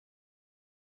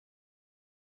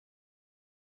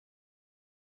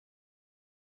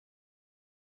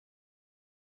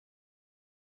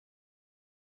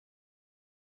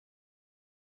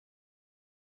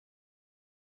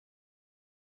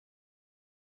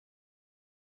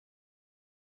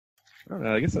I don't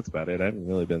know. I guess that's about it. I haven't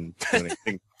really been doing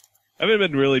anything. I haven't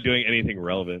been really doing anything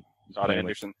relevant. Todd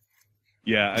Anderson.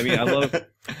 Yeah, I mean, I love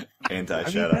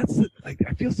Anti-shout out. that's like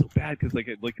I feel so bad because like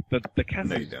the cast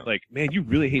No, you is don't. like, man, you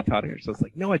really hate Todd Anderson. I was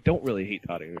like, no, I don't really hate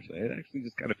Todd Anderson. I actually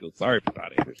just kind of feel sorry for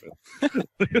Todd Anderson.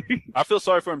 I feel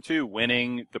sorry for him too,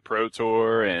 winning the Pro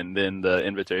Tour and then the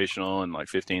Invitational and like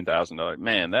 $15,000.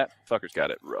 Man, that fucker's got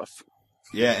it rough.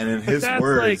 Yeah, and in his that's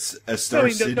words, a Star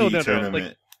City tournament.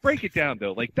 Like, break it down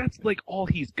though. Like that's like all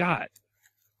he's got.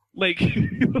 Like,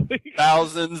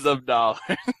 Thousands of dollars.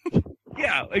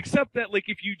 yeah, except that like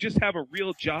if you just have a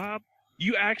real job,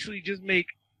 you actually just make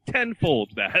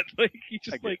tenfold that. Like you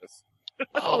just like,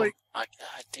 Oh like, my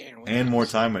god, Darren. And more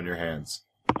time on your hands.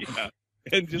 yeah,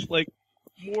 and just like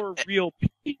more real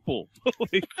people.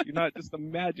 Like you're not just a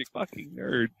magic fucking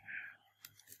nerd.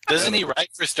 Doesn't he write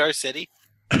for Star City?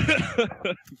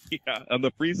 Yeah, on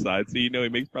the free side, so you know he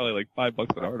makes probably like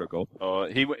 $5 an article.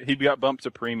 He got bumped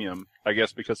to premium, I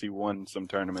guess, because he won some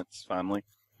tournaments finally.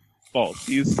 False.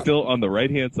 He's still on the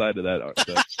right hand side of that.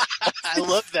 I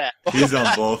love that. He's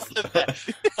on both.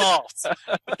 False.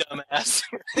 Dumbass.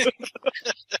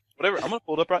 Whatever. I'm gonna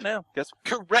pull it up right now. Guess.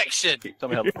 Correction. Tell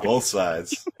me how. Both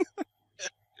sides.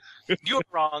 You're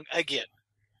wrong again.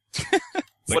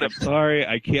 Like, I'm sorry,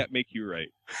 I can't make you right.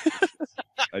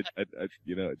 I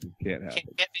you know, it just can't happen.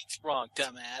 Can't be wrong,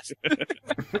 dumbass.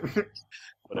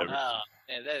 Whatever. Oh,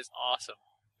 man, that is awesome.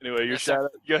 Anyway, your shout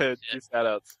out. Go ahead. Your shout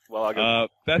outs. Well, I'll go.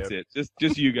 That's it.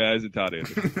 Just you guys and Todd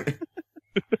Anderson.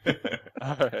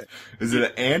 All right. Is it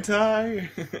an anti?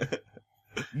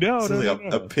 No, Sounds no, like no,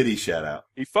 no. a pity shout out.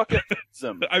 He fucking hates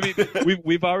him. I mean,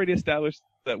 we've already established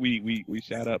that we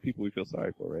shout out people we feel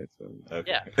sorry for, right? So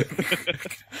Okay. Yeah.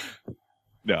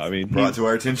 no, I mean Brought to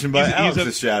our attention by he's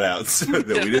Alex's shout outs that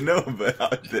we didn't know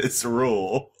about this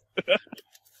rule.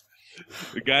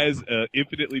 the guy's an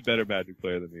infinitely better Magic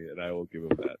player than me, and I will give him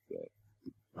that. So.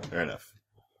 Fair enough.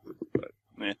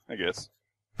 Yeah, I guess.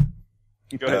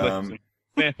 Go ahead. Lexington.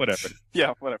 Whatever.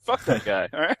 Yeah, whatever. Fuck that guy.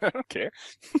 All right, I don't care.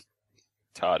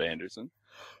 Todd Anderson.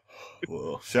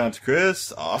 Well, shout out to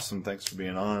Chris. Awesome. Thanks for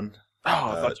being on. Oh,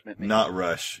 I thought you meant me. Not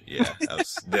Rush. Yeah, I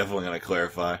was definitely going to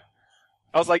clarify.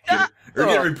 I was like, Or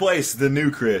get replaced. The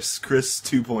new Chris. Chris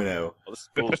 2.0. this is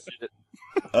bullshit.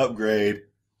 Upgrade.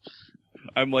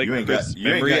 I'm like You ain't Chris got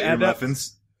your memory adept.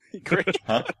 muffins. Great.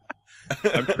 Huh?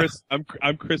 I'm Chris.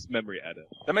 I'm Chris memory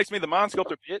adept. That makes me the Mind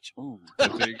Sculptor bitch. Ooh.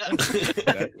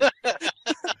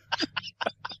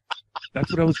 That's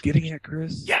what I was getting at,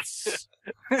 Chris. Yes.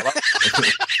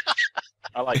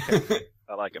 I like him.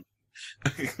 I like him.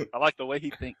 I like the way he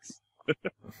thinks.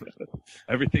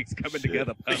 Everything's coming Shit.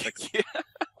 together perfectly. Yeah.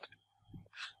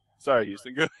 Sorry,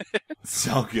 Houston. Go ahead. It's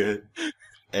all good.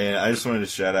 And I just wanted to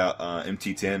shout out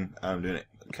MT10. I'm doing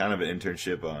kind of an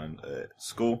internship on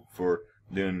school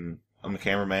I'm the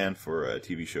cameraman for a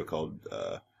TV show called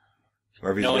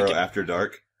Murfreesboro After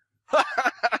Dark.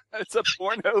 It's a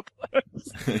porno place.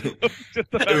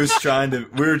 We were trying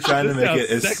to make it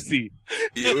as sexy.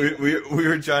 we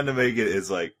were trying to make it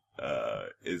as like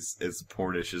as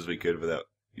pornish as we could without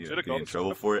Should've being called in it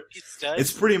trouble for it. Does?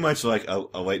 It's pretty much like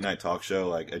a late night talk show,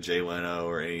 like a Jay Leno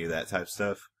or any of that type of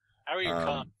stuff. How are your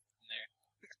comments?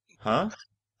 Huh?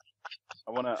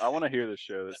 I wanna hear this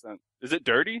show. Is it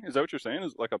dirty? Is that what you're saying?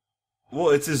 Is it like Well,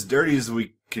 it's as dirty as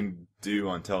we can do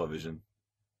on television.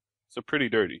 so pretty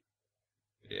dirty?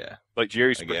 Yeah. Like Jerry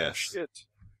I Springer guess. shit.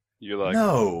 You're like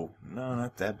No,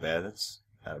 not that bad. That's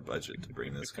out of budget to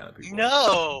bring this kind of people.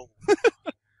 No.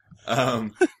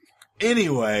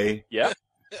 Anyway, Yeah.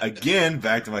 again,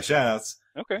 back to my shoutouts.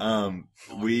 Okay.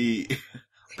 We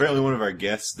apparently one of our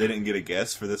guests, they didn't get a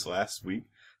guest for this last week,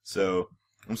 so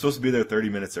I'm supposed to be there 30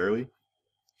 minutes early,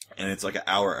 and it's like an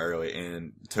hour early.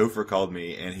 And Topher called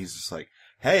me, and he's just like,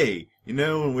 "Hey,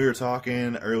 when we were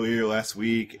talking earlier last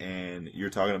week, and you're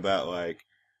talking about like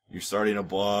you're starting a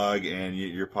blog and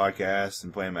your podcast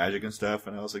and playing Magic and stuff,"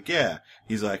 and I was like, "Yeah."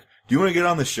 He's like, "Do you want to get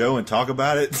on the show and talk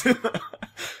about it?"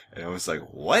 And I was like,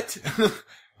 "What?"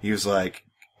 He was like,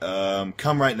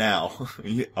 "Come right now.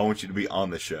 I want you to be on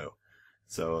the show."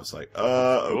 So I was like,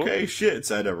 okay, shit.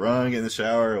 So I had to run, get in the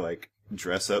shower, like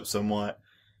dress up somewhat.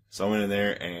 So I went in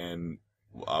there and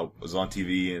I was on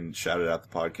TV and shouted out the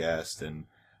podcast and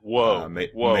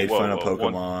made fun of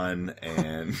Pokemon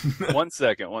and One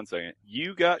second.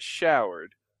 You got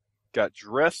showered, got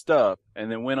dressed up,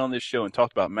 and then went on this show and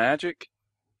talked about Magic.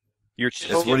 You're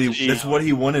that's what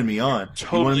he wanted me on.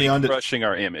 Totally he wanted me on crushing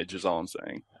our image is all I'm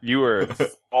saying. You were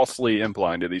falsely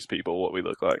implying to these people what we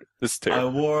look like. This is I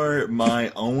terrible. wore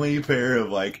my only pair of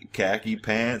like khaki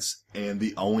pants and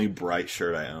the only bright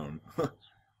shirt I own.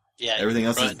 Yeah. Everything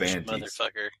else is brunch, band tees.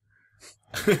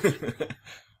 motherfucker.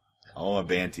 all my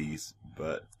banties.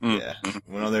 But Mm. yeah,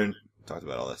 went on there and talked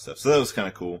about all that stuff. So that was kind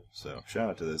of cool. So shout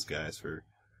out to those guys for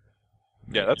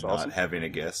Yeah, that's not awesome. having a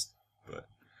guest. But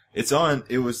it's on.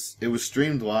 It was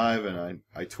streamed live, and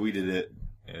I tweeted it,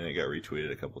 and it got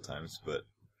retweeted a couple times. But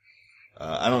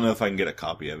I don't know if I can get a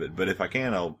copy of it. But if I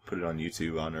can, I'll put it on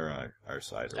YouTube on our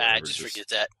site or whatever. Just forget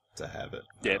that. to have it.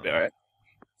 Yeah, it'd be all right.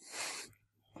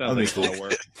 Sounds That'd like be a lot of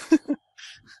work.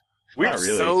 We're Not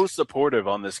really. so supportive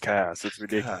on this cast. It's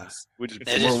ridiculous. We just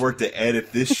It More is- work to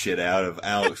edit this shit out of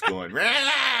Alex going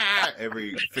 "Rah!"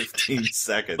 every 15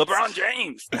 seconds. LeBron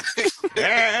James.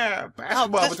 Yeah,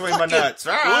 basketball The between my fucking nuts.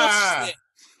 Ah! bullshit.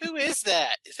 Who is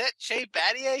that? Is that Shea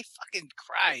Battier? Fucking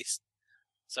Christ.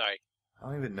 Sorry. I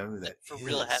don't even know who that For is.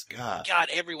 real, God. God,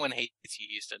 everyone hates you,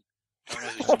 Houston. I don't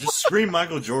know who Just scream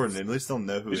Michael Jordan. At least they'll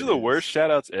know who. These it are the is. worst shout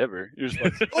outs ever. You're just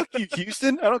like, fuck you,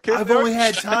 Houston. I don't care. I've only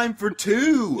had time for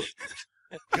 2.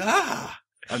 God,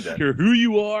 I'm done. Care who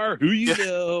you are, who you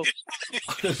know.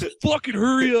 Fucking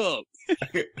hurry up.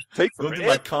 Take Go through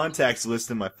my contacts list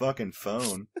in my fucking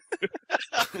phone.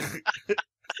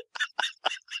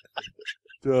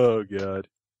 Oh, God.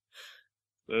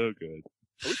 So good.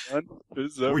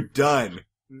 This is We're over. done.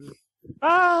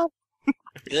 Ah!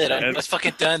 Good. I And- was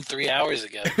fucking done 3 hours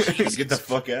ago. Get the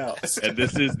fuck out. And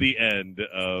this is the end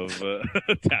of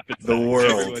Tap It The Sack.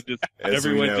 world, Everyone just, as we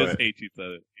everyone know just it. hates each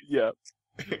other. Yeah.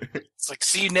 It's like,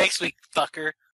 see you next week, fucker.